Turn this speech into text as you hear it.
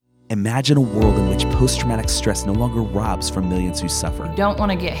Imagine a world in which post-traumatic stress no longer robs from millions who suffer. You don't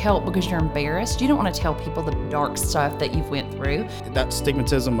want to get help because you're embarrassed. You don't want to tell people the dark stuff that you've went through. That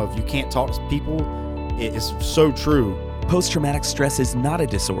stigmatism of you can't talk to people is so true. Post-traumatic stress is not a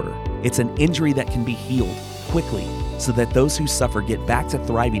disorder. It's an injury that can be healed quickly so that those who suffer get back to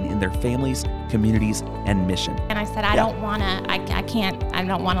thriving in their families, communities, and mission. And I said, I don't want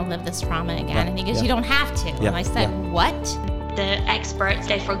to live this trauma again. And he goes, you don't have to. And I said, what? The experts,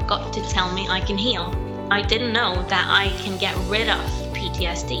 they forgot to tell me I can heal. I didn't know that I can get rid of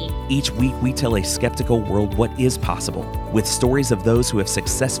PTSD. Each week, we tell a skeptical world what is possible with stories of those who have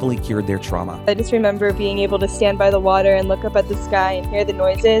successfully cured their trauma. I just remember being able to stand by the water and look up at the sky and hear the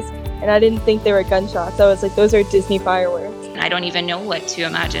noises, and I didn't think they were gunshots. I was like, those are Disney fireworks. I don't even know what to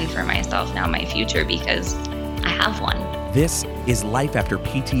imagine for myself now, my future, because I have one. This is Life After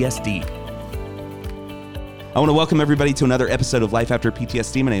PTSD. I want to welcome everybody to another episode of Life After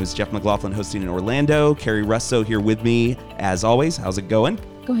PTSD. My name is Jeff McLaughlin, hosting in Orlando. Carrie Russo here with me, as always. How's it going?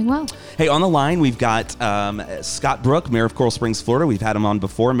 Going well. Hey, on the line, we've got Scott Brook, Mayor of Coral Springs, Florida. We've had him on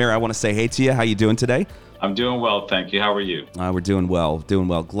before. Mayor, I want to say hey to you. How you doing today? I'm doing well, thank you. How are you? We're doing well,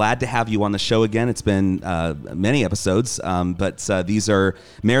 Glad to have you on the show again. It's been many episodes, but these are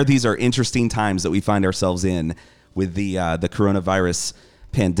interesting times that we find ourselves in with the coronavirus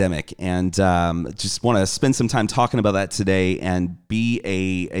pandemic, and just want to spend some time talking about that today and be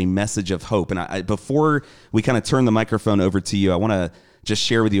a message of hope. And before we kind of turn the microphone over to you, I want to just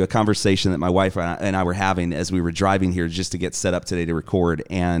share with you a conversation that my wife and I were having as we were driving here just to get set up today to record.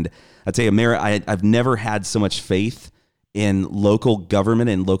 And I tell you, Mayor, I've never had so much faith in local government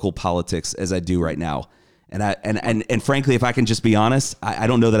and local politics as I do right now. And frankly, if I can just be honest, I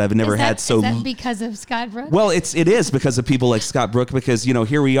don't know that I've never had so. Is that because of Scott Brook? Well, it is because of people like Scott Brook, because,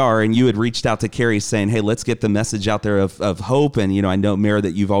 here we are, and you had reached out to Carrie saying, hey, let's get the message out there of hope. And, I know, Mayor,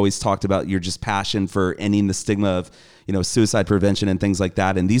 that you've always talked about your just passion for ending the stigma of, suicide prevention and things like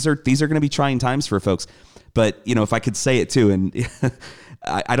that. And these are going to be trying times for folks. But, if I could say it too, and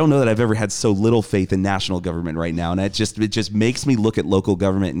I don't know that I've ever had so little faith in national government right now. And it just makes me look at local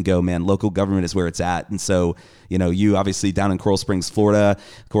government and go, man, local government is where it's at. And so, you obviously down in Coral Springs, Florida,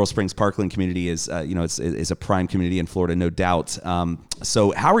 Coral Springs Parkland community is, it's a prime community in Florida, no doubt.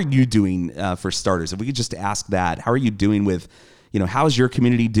 So how are you doing for starters? If we could just ask that, how are you doing with, how's your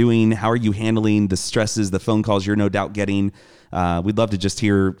community doing? How are you handling the stresses, the phone calls you're no doubt getting? We'd love to just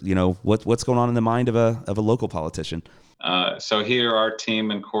hear, what's going on in the mind of a local politician. So here, our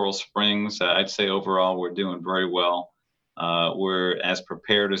team in Coral Springs, I'd say overall we're doing very well. We're as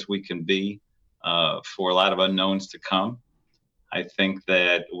prepared as we can be for a lot of unknowns to come. I think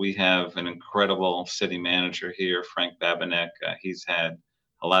that we have an incredible city manager here, Frank Babinek. He's had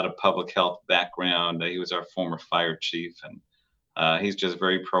a lot of public health background. He was our former fire chief, and he's just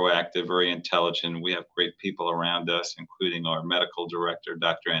very proactive, very intelligent. We have great people around us, including our medical director,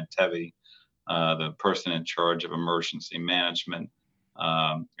 Dr. Antevi, the person in charge of emergency management,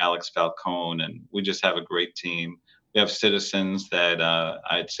 Alex Falcone, and we just have a great team. We have citizens that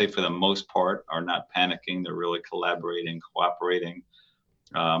I'd say for the most part are not panicking. They're really collaborating, cooperating,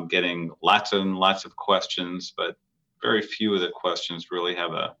 getting lots and lots of questions, but very few of the questions really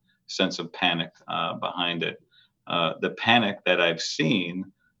have a sense of panic behind it. The panic that I've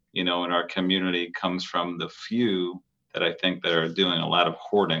seen, in our community comes from the few that I think that are doing a lot of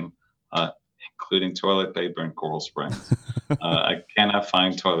hoarding, including toilet paper in Coral Springs. I cannot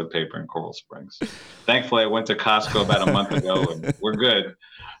find toilet paper in Coral Springs. Thankfully, I went to Costco about a month ago, and we're good.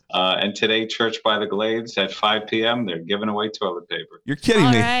 And today, Church by the Glades at 5 p.m., they're giving away toilet paper. You're kidding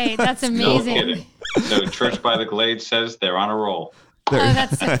me. All right, that's amazing. No kidding. So Church by the Glades says they're on a roll.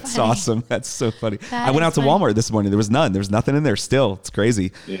 That's so That's funny. awesome. That's so funny. That I went is out to funny. Walmart this morning. There was none. There's nothing in there still. It's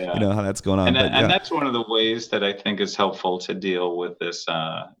crazy. Yeah. How that's going on. And that's one of the ways that I think is helpful to deal with this,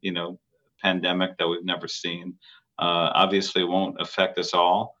 pandemic that we've never seen. Obviously, it won't affect us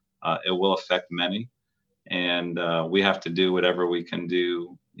all. It will affect many. And we have to do whatever we can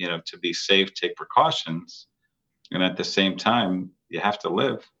do, to be safe, take precautions. And at the same time, you have to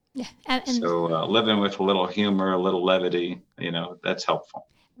live. Yeah. And So living with a little humor, a little levity, that's helpful.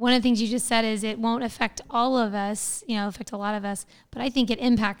 one of the things you just said is it won't affect all of us, affect a lot of us, but I think it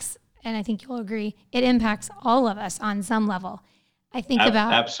impacts, and I think you'll agree, it impacts all of us on some level. I think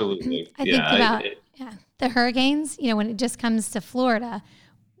about absolutely. I think about the hurricanes. When it just comes to Florida,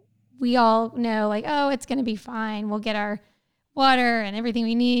 we all know it's going to be fine. We'll get our water and everything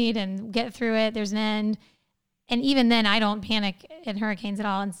we need and get through it. There's an end. And even then, I don't panic in hurricanes at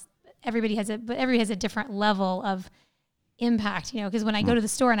all. And everybody has a different level of impact, because when I go to the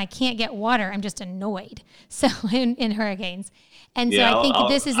store and I can't get water, I'm just annoyed. So in hurricanes. And so I think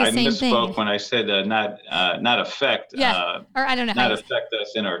this is the same thing. I misspoke when I said not affect. Or I don't know. Not affect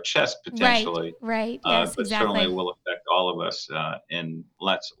us in our chest potentially. Right. Yes, but exactly. certainly will affect all of us in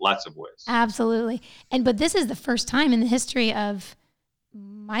lots of ways. Absolutely. But this is the first time in the history of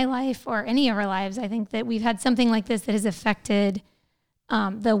my life or any of our lives, I think, that we've had something like this that has affected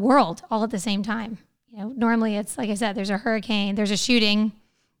the world all at the same time. Normally it's, like I said, there's a hurricane, there's a shooting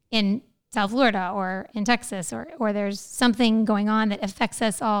in South Florida or in Texas, or there's something going on that affects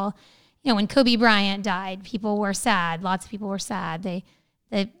us all. When Kobe Bryant died, people were sad. Lots of people were sad.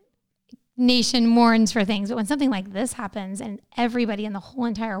 The nation mourns for things. But when something like this happens and everybody in the whole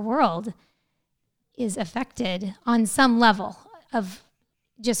entire world is affected on some level of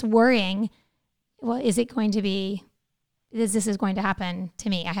just worrying, well, this is going to happen to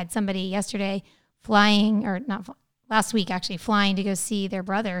me. I had somebody yesterday last week actually, flying to go see their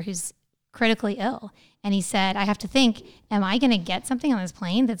brother who's critically ill. And he said, I have to think, am I going to get something on this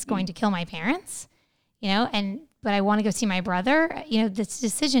plane that's going to kill my parents? But I want to go see my brother. This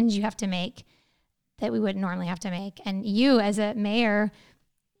decisions you have to make that we wouldn't normally have to make. And you as a mayor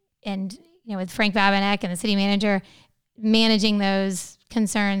and, with Frank Babinek and the city manager, managing those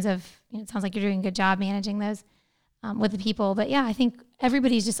concerns of, it sounds like you're doing a good job managing those with the people. But yeah, I think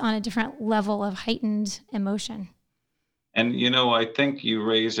everybody's just on a different level of heightened emotion. And, I think you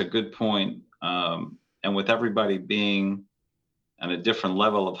raise a good point. And with everybody being on a different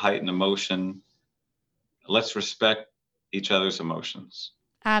level of heightened emotion, let's respect each other's emotions.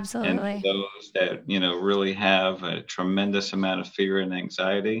 Absolutely. And those that, really have a tremendous amount of fear and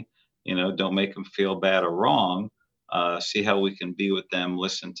anxiety, don't make them feel bad or wrong. See how we can be with them,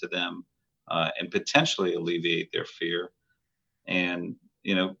 listen to them, and potentially alleviate their fear. And,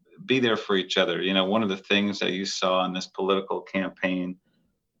 be there for each other. One of the things that you saw in this political campaign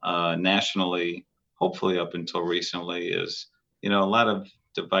nationally, hopefully up until recently, is, a lot of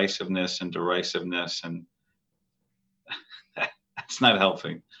divisiveness and derisiveness, and that's not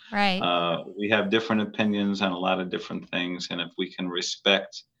helping. Right. We have different opinions on a lot of different things. And if we can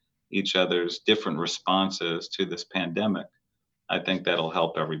respect each other's different responses to this pandemic, I think that'll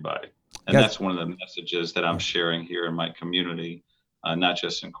help everybody. And that's one of the messages that I'm sharing here in my community. Not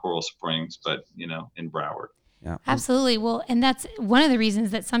just in Coral Springs, but, in Broward. Yeah, absolutely. Well, and that's one of the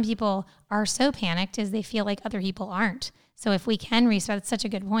reasons that some people are so panicked is they feel like other people aren't. So if we can that's such a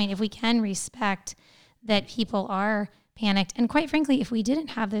good point. If we can respect that people are panicked, and quite frankly, if we didn't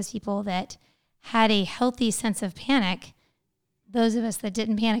have those people that had a healthy sense of panic, those of us that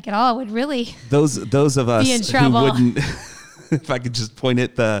didn't panic at all would really those of us be in trouble. Who wouldn't. If I could just point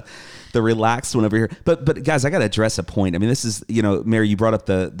at the relaxed one over here. But guys, I got to address a point. I mean, this is, Mary, you brought up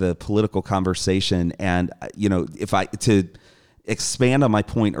the political conversation, and, to expand on my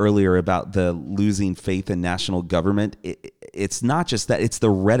point earlier about the losing faith in national government, it's not just that, it's the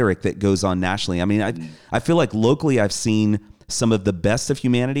rhetoric that goes on nationally. I mean, I feel like locally I've seen some of the best of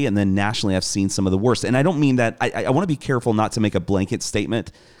humanity, and then nationally I've seen some of the worst. And I don't mean that, I want to be careful not to make a blanket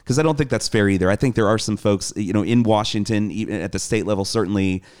statement, because I don't think that's fair either. I think there are some folks, in Washington, even at the state level,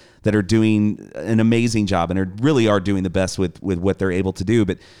 certainly, that are doing an amazing job and really are doing the best with what they're able to do.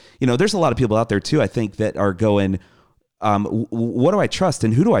 But, there's a lot of people out there too, I think, that are going, what do I trust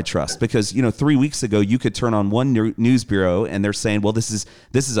and who do I trust? Because, 3 weeks ago, you could turn on one news bureau and they're saying, well, this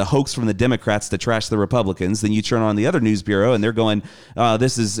is a hoax from the Democrats to trash the Republicans. Then you turn on the other news bureau and they're going,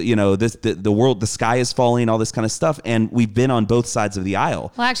 this is, the world, the sky is falling, all this kind of stuff. And we've been on both sides of the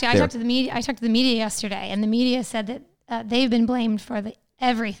aisle. Well, actually, I talked to the media yesterday, and the media said that they've been blamed for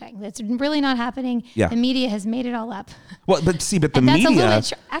everything that's really not happening. Yeah. The media has made it all up. Well, but the that's media, a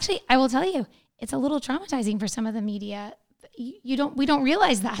little actually, I will tell you, it's a little traumatizing for some of the media. We don't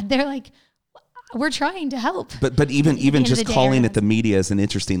realize that. They're like, we're trying to help. But even just calling it the media is an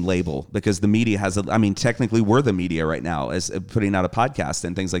interesting label, because the media has technically we're the media right now, as putting out a podcast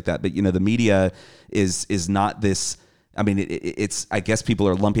and things like that. But the media is not this. I mean, it's, I guess people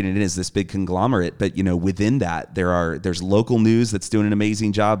are lumping it in as this big conglomerate, but within that there's local news that's doing an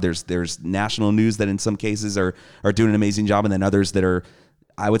amazing job. There's national news that in some cases are doing an amazing job, and then others that are,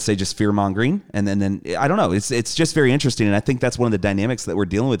 I would say, just fear mongering. And then I don't know. It's just very interesting, and I think that's one of the dynamics that we're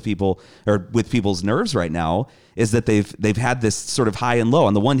dealing with with people's nerves right now, is that they've had this sort of high and low.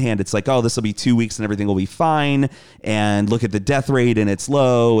 On the one hand, it's like, oh, this will be 2 weeks and everything will be fine, and look at the death rate and it's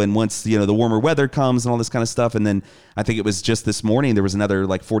low, and once the warmer weather comes and all this kind of stuff. And then I think it was just this morning there was another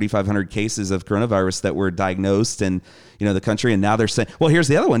like 4,500 cases of coronavirus that were diagnosed in the country, and now they're saying, well, here's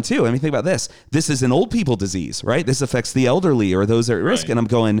the other one too. I mean, think about this. This is an old people disease, right? This affects the elderly or those at risk. Right. And I'm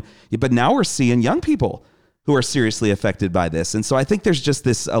going, but now we're seeing young people. who are seriously affected by this. And so I think there's just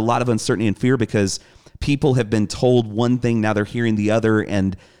a lot of uncertainty and fear because people have been told one thing, now they're hearing the other,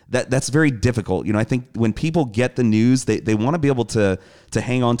 and that's very difficult. I think when people get the news, they want to be able to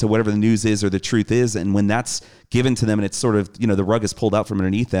hang on to whatever the news is or the truth is. And when that's given to them and it's sort of, the rug is pulled out from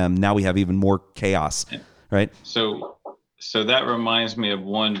underneath them, now we have even more chaos, right? So that reminds me of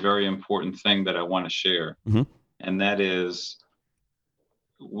one very important thing that I want to share. Mm-hmm. And that is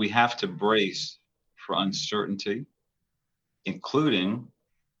we have to brace for uncertainty, including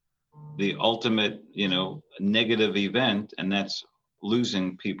the ultimate, negative event, and that's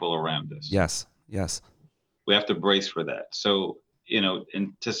losing people around us. Yes. We have to brace for that. So,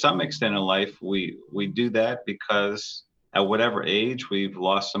 and to some extent in life, we do that because at whatever age we've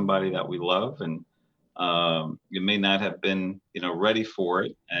lost somebody that we love, and you may not have been, ready for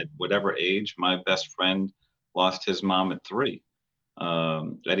it at whatever age. My best friend lost his mom at 3,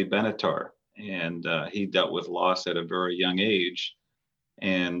 Eddie Benatar, and he dealt with loss at a very young age.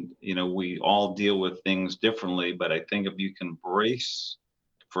 And, we all deal with things differently, but I think if you can brace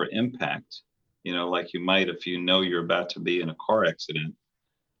for impact, like you might if you're about to be in a car accident,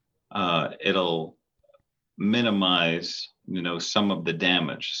 it'll minimize, some of the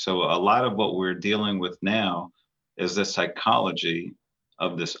damage. So a lot of what we're dealing with now is the psychology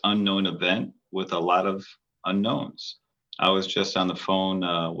of this unknown event with a lot of unknowns. I was just on the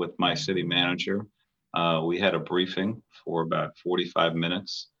phone with my city manager. We had a briefing for about 45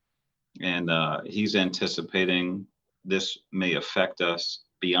 minutes, and he's anticipating this may affect us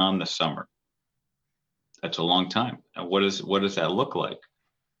beyond the summer. That's a long time. And what does that look like?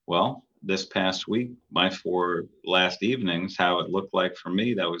 Well, this past week, my 4 last evenings, how it looked like for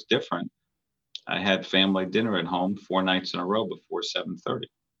me, that was different. I had family dinner at home 4 nights in a row before 7:30.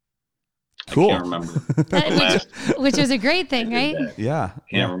 Cool. I can't remember. Which was a great thing, right? Yeah.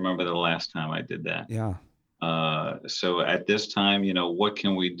 Can't remember the last time I did that. Yeah. So at this time, what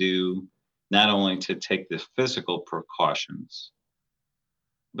can we do not only to take the physical precautions,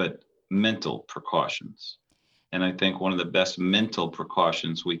 but mental precautions? And I think one of the best mental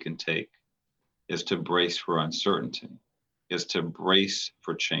precautions we can take is to brace for uncertainty, is to brace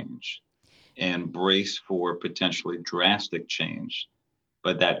for change and brace for potentially drastic change.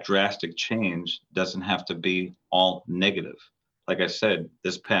 But that drastic change doesn't have to be all negative. Like I said,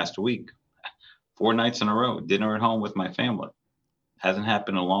 this past week, 4 nights in a row, dinner at home with my family. Hasn't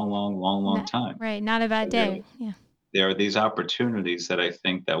happened in a long time. Right. Not a bad day. Yeah. There are these opportunities that I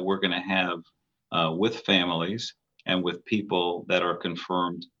think that we're going to have with families and with people that are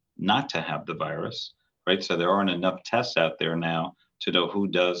confirmed not to have the virus, right? So there aren't enough tests out there now to know who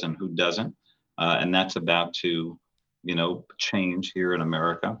does and who doesn't. And that's about to, change here in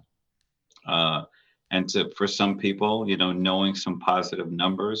America. And for some people, knowing some positive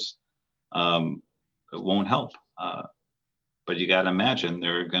numbers, it won't help. But you got to imagine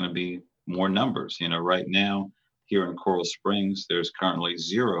there are going to be more numbers. Right now here in Coral Springs, there's currently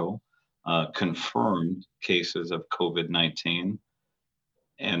 0 confirmed cases of COVID-19.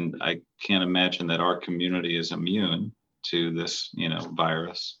 And I can't imagine that our community is immune to this,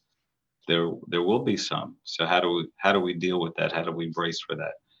 virus. There will be some. So how do we deal with that? How do we brace for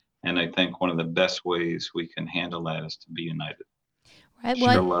that? And I think one of the best ways we can handle that is to be united. Right.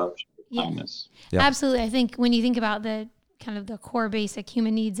 Share love, share kindness. Yeah. Absolutely. I think when you think about the kind of the core basic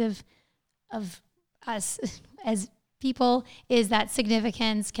human needs of us as people, is that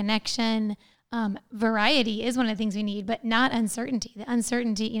significance, connection, variety is one of the things we need, but not uncertainty. The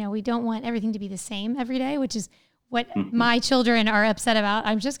uncertainty, we don't want everything to be the same every day, which is what my children are upset about.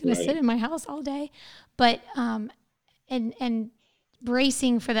 I'm just going to sit in my house all day. But, and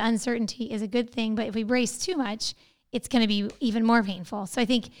bracing for the uncertainty is a good thing. But if we brace too much, it's going to be even more painful. So I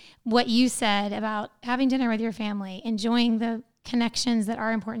think what you said about having dinner with your family, enjoying the connections that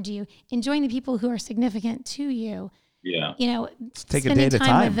are important to you, enjoying the people who are significant to you. Yeah. Take a day at a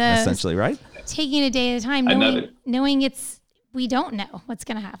time, essentially, right? Taking a day at a time, knowing we don't know what's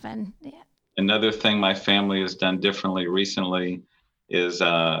going to happen. Yeah. Another thing my family has done differently recently is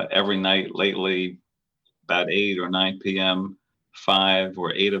every night lately, about 8 or 9 p.m., 5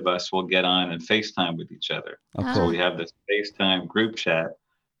 or 8 of us will get on and FaceTime with each other. So we have this FaceTime group chat,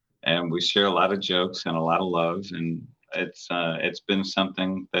 and we share a lot of jokes and a lot of love, and it's been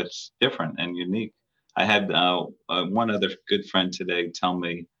something that's different and unique. I had one other good friend today tell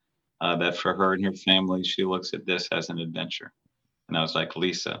me that for her and her family, she looks at this as an adventure. And I was like,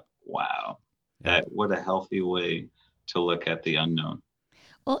 Lisa, wow, what a healthy way to look at the unknown.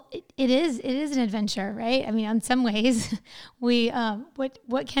 Well, it is an adventure, right? I mean, in some ways, we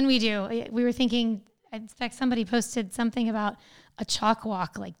what can we do? We were thinking in fact, somebody posted something about a chalk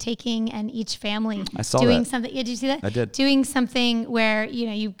walk, like taking and each family I saw doing that. something. Yeah, did you see that? I did. Doing something where,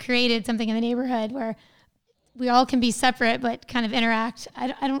 you created something in the neighborhood where we all can be separate, but kind of interact.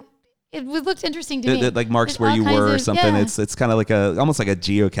 It looked interesting to me. It like marks There's where all you kinds were or of- something. yeah. It's kind of like almost like a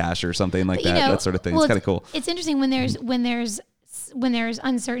geocache or something like But, that sort of thing. well, It's kind of cool. It's interesting when there's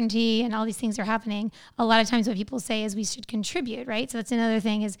uncertainty and all these things are happening. A lot of times what people say is we should contribute, right? So that's another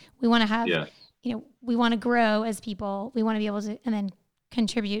thing is we want to have, Yeah. we want to grow as people. We want to be able to, and then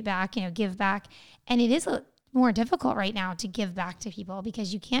contribute back, give back. And it is more difficult right now to give back to people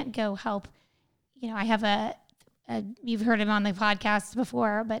because you can't go help. I have you've heard him on the podcast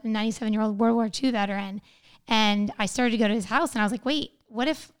before, but a 97-year-old World War II veteran. And I started to go to his house and I was like, wait, what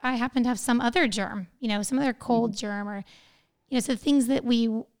if I happen to have some other germ, some other cold germ or, so things that we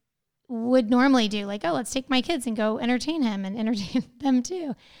would normally do, like, oh, let's take my kids and go entertain him and entertain them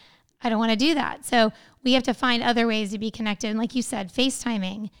too. I don't want to do that. So we have to find other ways to be connected. And like you said,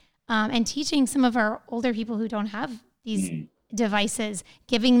 FaceTiming and teaching some of our older people who don't have these devices,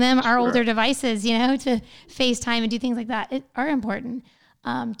 giving them our older devices, to FaceTime and do things like that are important.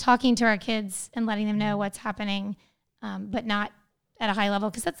 Talking to our kids and letting them know what's happening, but not at a high level.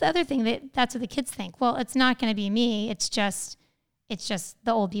 Because that's the other thing that's what the kids think. Well, it's not going to be me. It's just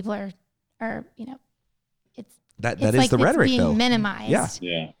the old people are That it's is like the it's rhetoric, being though. minimized.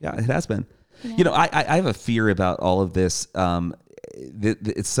 Yeah. Yeah, it has been. I have a fear about all of this.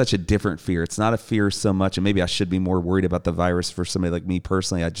 It's such a different fear. It's not a fear so much, and maybe I should be more worried about the virus for somebody like me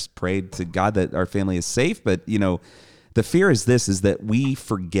personally. I just prayed to God that our family is safe. But, the fear is that we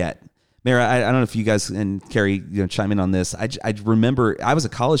forget. Mara, I don't know if you guys and Carrie, chime in on this. I remember I was a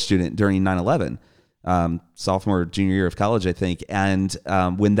college student during 9/11, sophomore, junior year of college, I think. And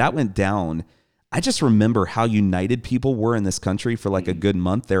when that went down, I just remember how united people were in this country for like a good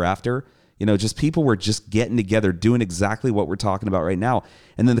month thereafter. Just people were just getting together, doing exactly what we're talking about right now.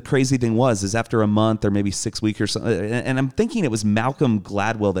 And then the crazy thing is after a month or maybe 6 weeks or something, and I'm thinking it was Malcolm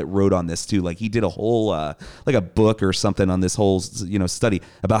Gladwell that wrote on this too. Like he did a whole, like a book or something on this whole, study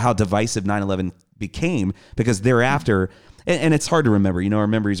about how divisive 9/11 became because thereafter, and it's hard to remember, our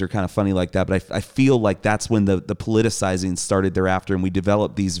memories are kind of funny like that, but I feel like that's when the politicizing started thereafter. And we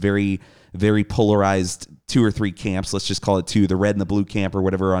developed these very, very polarized 2 or 3 camps, let's just call it 2, the red and the blue camp or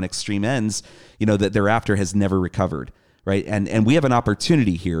whatever on extreme ends, that thereafter has never recovered. Right. And we have an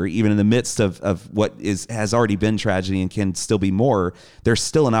opportunity here, even in the midst of what has already been tragedy and can still be more. There's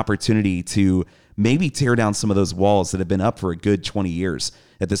still an opportunity to maybe tear down some of those walls that have been up for a good 20 years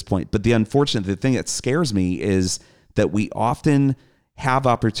at this point. But the thing that scares me is that we often have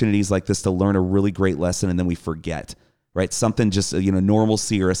opportunities like this to learn a really great lesson and then we forget. Right. Something just,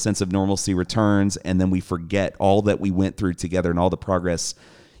 normalcy or a sense of normalcy returns. And then we forget all that we went through together and all the progress,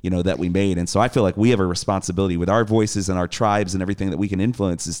 that we made. And so I feel like we have a responsibility with our voices and our tribes and everything that we can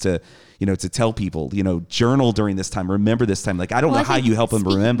influence is to, to tell people, journal during this time, remember this time. Like, I don't know how you help them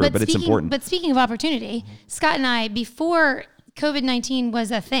remember, but it's important. But speaking of opportunity, Scott and I, before COVID-19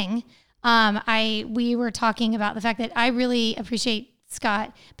 was a thing, we were talking about the fact that I really appreciate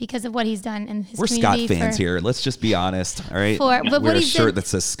Scott because of what he's done in his community. We're Scott fans here. Let's just be honest. All right. But wear a shirt that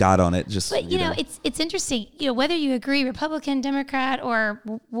says Scott on it. But it's interesting, whether you agree Republican, Democrat, or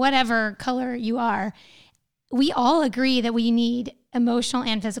whatever color you are, we all agree that we need emotional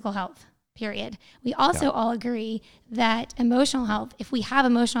and physical health, period. We also all agree that emotional health, if we have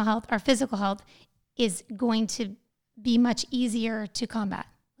emotional health, our physical health is going to be much easier to combat.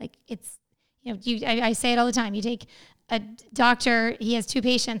 Like it's, I say it all the time. You take a doctor, he has 2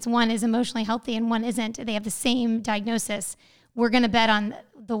 patients. One is emotionally healthy and one isn't. They have the same diagnosis. We're going to bet on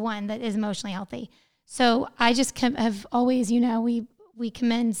the one that is emotionally healthy. So I just have always, we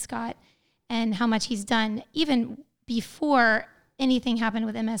commend Scott and how much he's done. Even before anything happened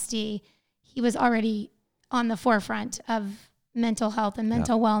with MSD, he was already on the forefront of mental health and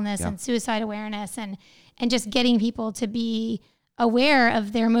mental wellness and suicide awareness and just getting people to be aware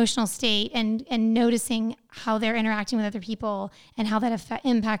of their emotional state and noticing how they're interacting with other people and how that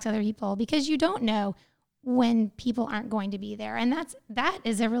impacts other people, because you don't know when people aren't going to be there. And that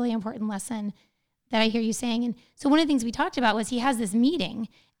is a really important lesson that I hear you saying. And so one of the things we talked about was he has this meeting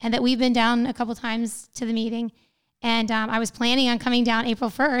and that we've been down a couple times to the meeting. And I was planning on coming down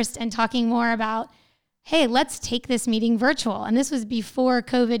April 1st and talking more about, hey, let's take this meeting virtual. And this was before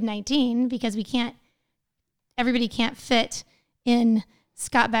COVID-19 because everybody can't fit in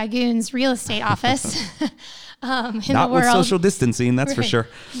Scott Bagoon's real estate office. Not with social distancing, that's for sure.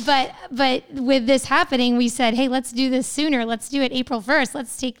 But with this happening, we said, hey, let's do this sooner. Let's do it April 1st.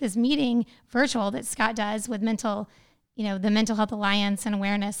 Let's take this meeting virtual that Scott does with the Mental Health Alliance and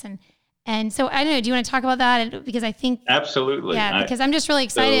awareness. And so I don't know, do you want to talk about that? Because I think, Absolutely. yeah, because I'm just really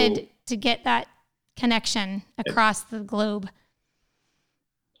excited to get that connection across the globe.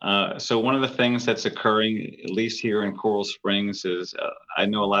 So one of the things that's occurring, at least here in Coral Springs, is I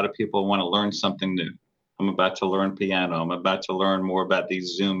know a lot of people want to learn something new. I'm about to learn piano. I'm about to learn more about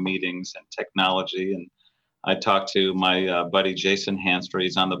these Zoom meetings and technology. And I talked to my buddy Jason Hanstra.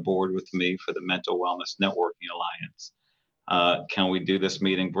 He's on the board with me for the Mental Wellness Networking Alliance. Can we do this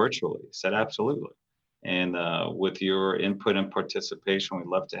meeting virtually? He said, absolutely. And with your input and participation, we'd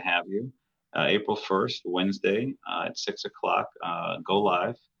love to have you. April 1st, Wednesday at 6 o'clock, go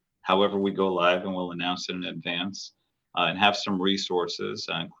live. However we go live, and we'll announce it in advance, and have some resources,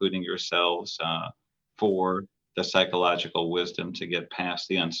 including yourselves, for the psychological wisdom to get past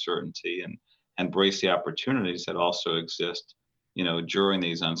the uncertainty and embrace the opportunities that also exist, during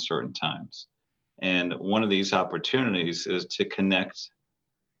these uncertain times. And one of these opportunities is to connect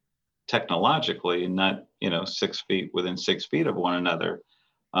technologically, not, 6 feet within 6 feet of one another.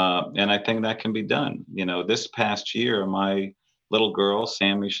 And I think that can be done. This past year, my little girl,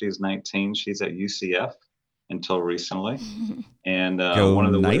 Sammy, she's 19, she's at UCF until recently. And one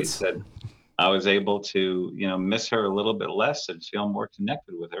of the ways that I was able to, miss her a little bit less and feel more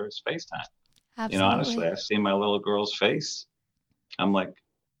connected with her is FaceTime. Absolutely. Honestly, I see my little girl's face. I'm like,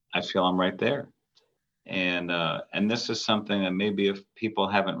 I feel I'm right there. And this is something that maybe if people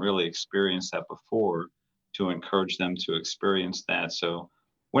haven't really experienced that before, to encourage them to experience that. So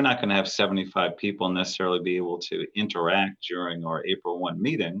we're not going to have 75 people necessarily be able to interact during our April 1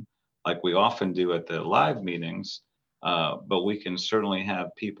 meeting like we often do at the live meetings, but we can certainly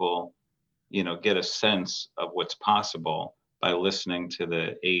have people, get a sense of what's possible by listening to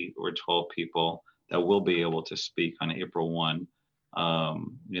the 8 or 12 people that will be able to speak on April 1,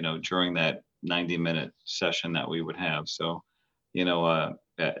 during that 90-minute session that we would have. So,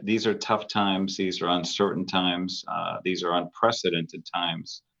 these are tough times. These are uncertain times. These are unprecedented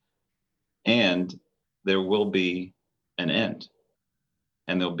times. And there will be an end,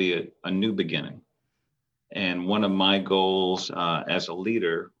 and there'll be a new beginning. And one of my goals as a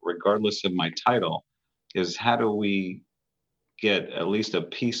leader, regardless of my title, is how do we get at least a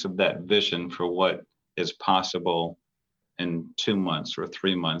piece of that vision for what is possible in 2 months or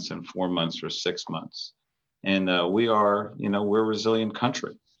 3 months and 4 months or 6 months. And we are, we're a resilient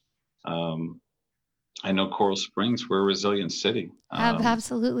country. I know Coral Springs, we're a resilient city.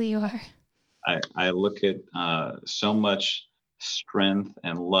 Absolutely, you are. I look at so much strength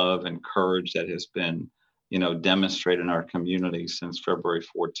and love and courage that has been, demonstrated in our community since February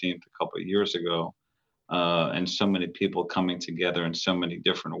 14th, a couple of years ago, and so many people coming together in so many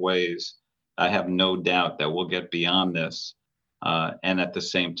different ways. I have no doubt that we'll get beyond this. And at the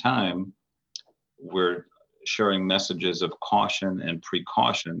same time, we're sharing messages of caution and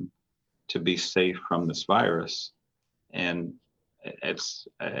precaution to be safe from this virus. And it's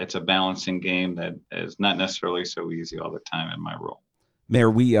a balancing game that is not necessarily so easy all the time in my role. Mayor,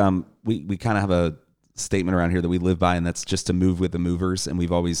 we kind of have a statement around here that we live by, and that's just to move with the movers. And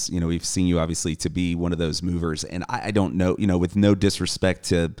we've always, we've seen you obviously to be one of those movers. And I don't know, with no disrespect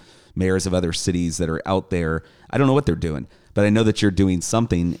to mayors of other cities that are out there, I don't know what they're doing, but I know that you're doing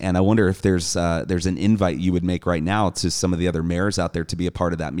something. And I wonder if there's an invite you would make right now to some of the other mayors out there to be a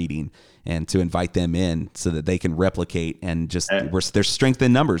part of that meeting and to invite them in so that they can replicate and just there's strength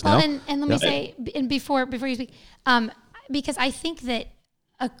in numbers. Well, no? and let me say, and before you speak, because I think that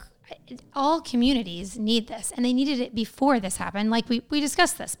all communities need this, and they needed it before this happened. Like we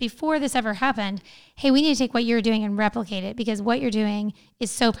discussed this before this ever happened. Hey, we need to take what you're doing and replicate it, because what you're doing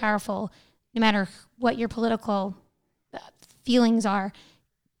is so powerful. No matter what your political feelings are,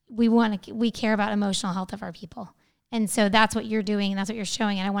 we care about emotional health of our people, and so that's what you're doing, and that's what you're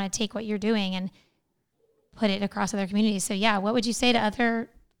showing. And I want to take what you're doing and put it across other communities. So yeah, what would you say to other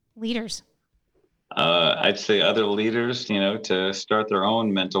leaders? I'd say other leaders, to start their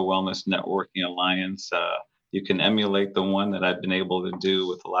own mental wellness networking alliance. You can emulate the one that I've been able to do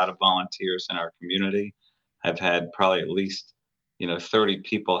with a lot of volunteers in our community. I've had probably at least, 30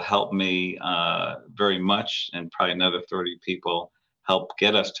 people help me very much, and probably another 30 people help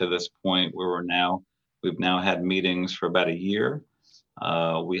get us to this point where we've now had meetings for about a year.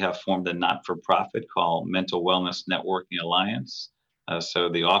 We have formed a not-for-profit called Mental Wellness Networking Alliance. So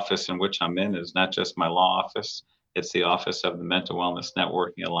the office in which I'm in is not just my law office, it's the office of the Mental Wellness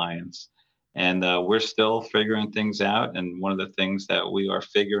Networking Alliance. And we're still figuring things out. And one of the things that we are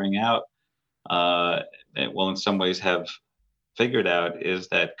figuring out, in some ways have figured out, is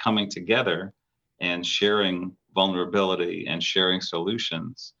that coming together and sharing vulnerability and sharing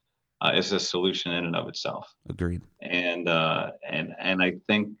solutions is a solution in and of itself. Agreed. And I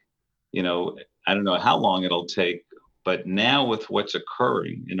think I don't know how long it'll take, but now with what's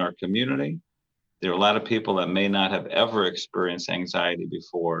occurring in our community, there are a lot of people that may not have ever experienced anxiety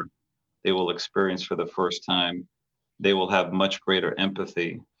before. They will experience for the first time. They will have much greater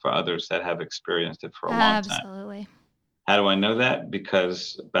empathy for others that have experienced it for a long time. Absolutely. How do I know that?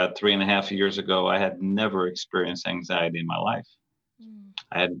 Because about 3.5 years ago, I had never experienced anxiety in my life.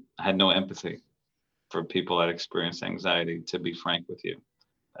 I had no empathy for people that experienced anxiety, to be frank with you.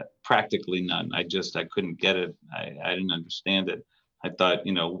 Practically none. I couldn't get it. I didn't understand it. I thought,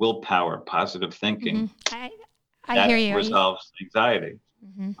 willpower, positive thinking, I hear you. resolves anxiety.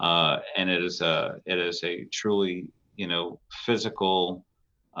 And it is a truly, physical,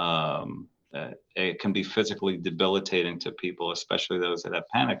 it can be physically debilitating to people, especially those that have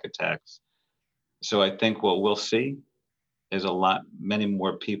panic attacks. So I think what we'll see is many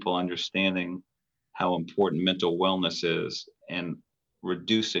more people understanding how important mental wellness is and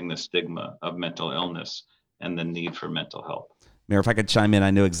reducing the stigma of mental illness and the need for mental health. Mayor, if I could chime in,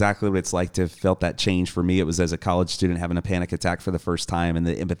 I know exactly what it's like to have felt that change. For me, it was as a college student having a panic attack for the first time, and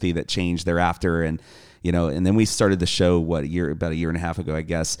the empathy that changed thereafter. And, and then we started the show, about a year and a half ago, I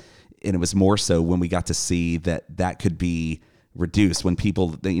guess. And it was more so when we got to see that could be reduced when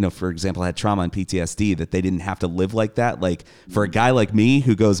people, for example, had trauma and PTSD, that they didn't have to live like that. Like for a guy like me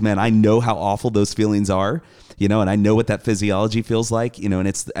who goes, man, I know how awful those feelings are, and I know what that physiology feels like,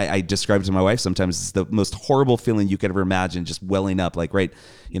 and I describe it to my wife sometimes, it's the most horrible feeling you could ever imagine, just welling up like right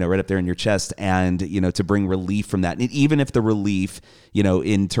up there in your chest. And, to bring relief from that. And even if the relief,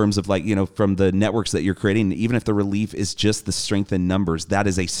 in terms of like, from the networks that you're creating, even if the relief is just the strength in numbers, that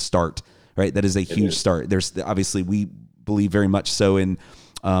is a start, right? That is a huge start. There's obviously, we believe very much so in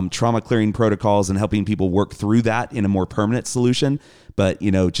trauma clearing protocols and helping people work through that in a more permanent solution. But,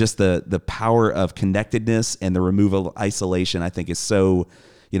 just the power of connectedness and the removal of isolation, I think is so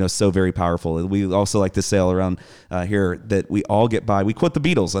very powerful. We also like to say all around here that we all get by. We quote the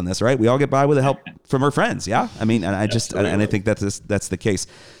Beatles on this, right? We all get by with the help from our friends. Yeah. I mean, and I think that's the case.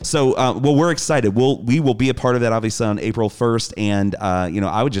 So, well, we're excited. We will be a part of that obviously on April 1st. And,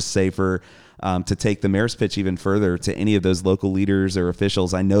 I would just say to take the mayor's pitch even further to any of those local leaders or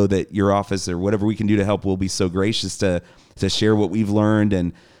officials, I know that your office or whatever we can do to help will be so gracious to share what we've learned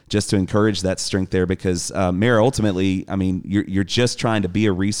and just to encourage that strength there. Because Mayor, ultimately, I mean, you're just trying to be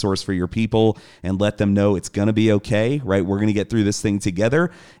a resource for your people and let them know it's going to be okay, right? We're going to get through this thing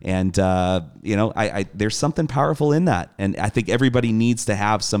together. And, I there's something powerful in that. And I think everybody needs to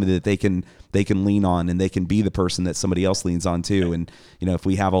have somebody that they can lean on, and they can be the person that somebody else leans on too. And, if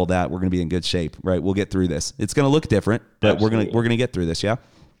we have all that, we're going to be in good shape, right? We'll get through this. It's going to look different, but Absolutely. we're going to get through this. Yeah.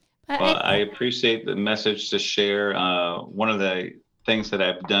 Well, I appreciate the message to share. One of the things that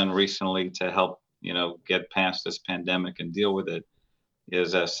I've done recently to help, get past this pandemic and deal with it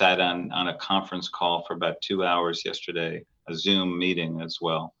is I sat on a conference call for about 2 hours yesterday, a Zoom meeting as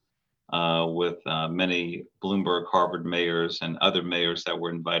well, with many Bloomberg, Harvard mayors and other mayors that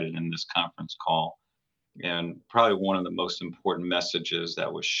were invited in this conference call. And probably one of the most important messages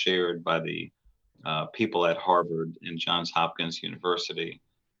that was shared by the people at Harvard and Johns Hopkins University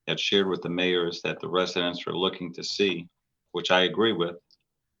that shared with the mayors that the residents are looking to see, which I agree with,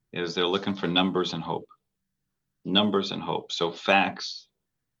 is they're looking for numbers and hope. Numbers and hope. So facts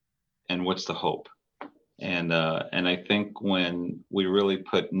and what's the hope? And I think when we really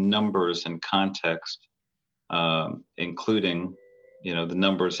put numbers in context, including, the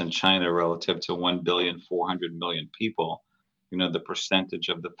numbers in China relative to 1,400,000,000 people, the percentage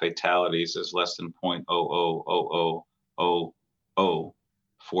of the fatalities is less than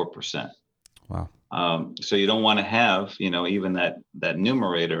 0.00004%. Wow. So you don't want to have, even that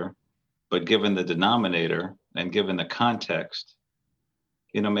numerator, but given the denominator and given the context,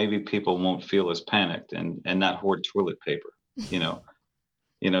 maybe people won't feel as panicked and not hoard toilet paper.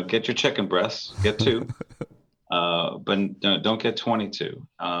 Get your chicken breasts, get 2, but don't get 22.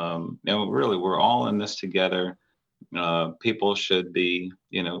 Really, we're all in this together. People should be,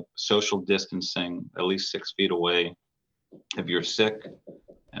 social distancing at least 6 feet away. If you're sick,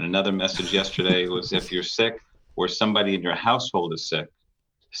 and another message yesterday was if you're sick or somebody in your household is sick,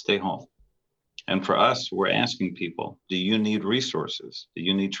 stay home. And for us, we're asking people, do you need resources? Do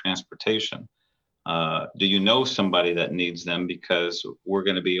you need transportation? Do you know somebody that needs them? Because we're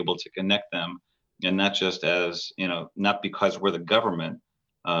going to be able to connect them, and not just as, not because we're the government,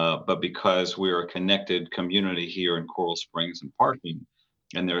 but because we're a connected community here in Coral Springs and Parkland.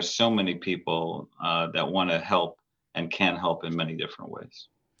 And there are so many people that want to help and can help in many different ways.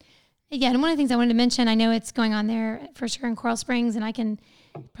 Yeah, and one of the things I wanted to mention, I know it's going on there for sure in Coral Springs, and I can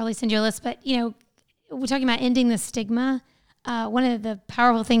probably send you a list, but, we're talking about ending the stigma. one of the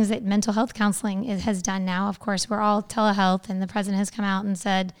powerful things that mental health counseling has done now, of course, we're all telehealth, and the president has come out and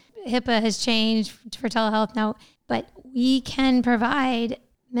said HIPAA has changed for telehealth now, but we can provide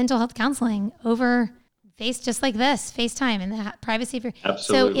mental health counseling over just like this, FaceTime, and the privacy of your.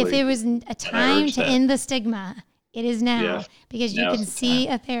 Absolutely. So if there was a time to end the stigma, it is now, because you can see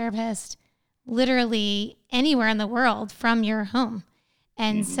a therapist literally anywhere in the world from your home.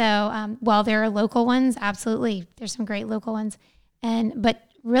 And so while there are local ones, absolutely, there's some great local ones, but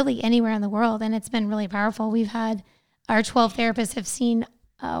really anywhere in the world. And it's been really powerful. We've had our 12 therapists have seen,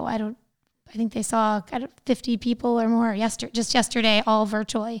 I think they saw 50 people or more just yesterday, all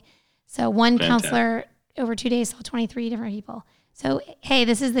virtually. So one counselor over 2 days saw 23 different people. So, hey,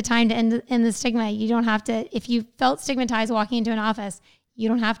 this is the time to end the stigma. You don't have to, if you felt stigmatized walking into an office, you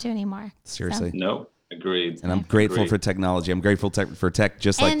don't have to anymore. Seriously. So. No, agreed. And I'm grateful for technology. I'm grateful for tech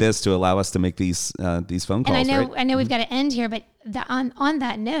just like this to allow us to make these phone calls. And I know we've got to end here, but on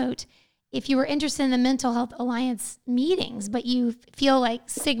that note, if you were interested in the Mental Health Alliance meetings, but you feel like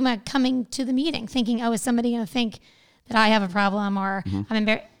stigma coming to the meeting, thinking, is somebody going to think that I have a problem or I'm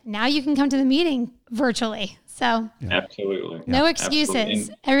embarrassed? Now you can come to the meeting virtually. So absolutely, no excuses.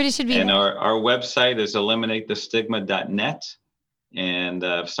 Absolutely. Everybody should be. And our website is eliminatethestigma.net. And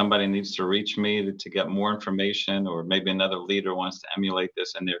if somebody needs to reach me to get more information, or maybe another leader wants to emulate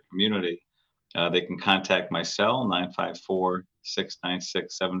this in their community, they can contact my cell,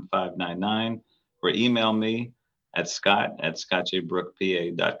 954-696-7599, or email me at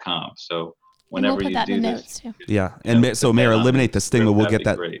scott@scottjbrookpa.com. So whenever we'll put you that do in the this, notes too. Yeah, and so Mayor, eliminate the stigma. We'll get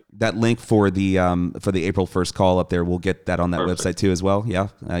that link for the April 1st call up there. We'll get that on that website too as well. Yeah,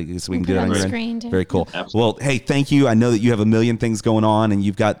 so we can do it on your screen too. Very cool. Absolutely. Well, hey, thank you. I know that you have a million things going on, and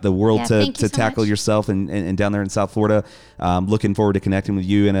you've got the world to tackle much. yourself and down there in South Florida. Looking forward to connecting with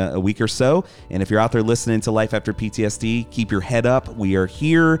you in a week or so. And if you're out there listening to Life After PTSD, keep your head up. We are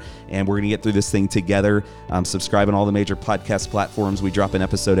here, and we're going to get through this thing together. Subscribe on all the major podcast platforms. We drop an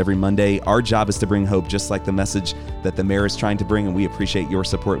episode every Monday. Our job is to bring hope, just like the message that the mayor is trying to bring, and we appreciate your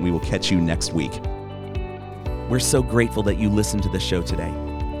support, and we will catch you next week. We're so grateful that you listened to the show today.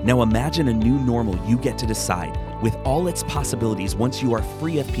 Now imagine a new normal you get to decide, with all its possibilities once you are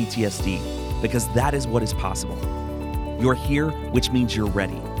free of PTSD, because that is what is possible. You're here, which means you're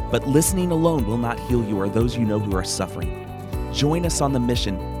ready. But listening alone will not heal you or those you know who are suffering. Join us on the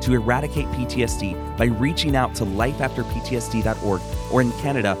mission to eradicate PTSD by reaching out to lifeafterptsd.org, or in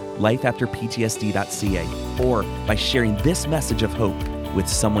Canada, lifeafterptsd.ca, or by sharing this message of hope with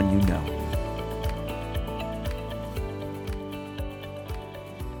someone you know.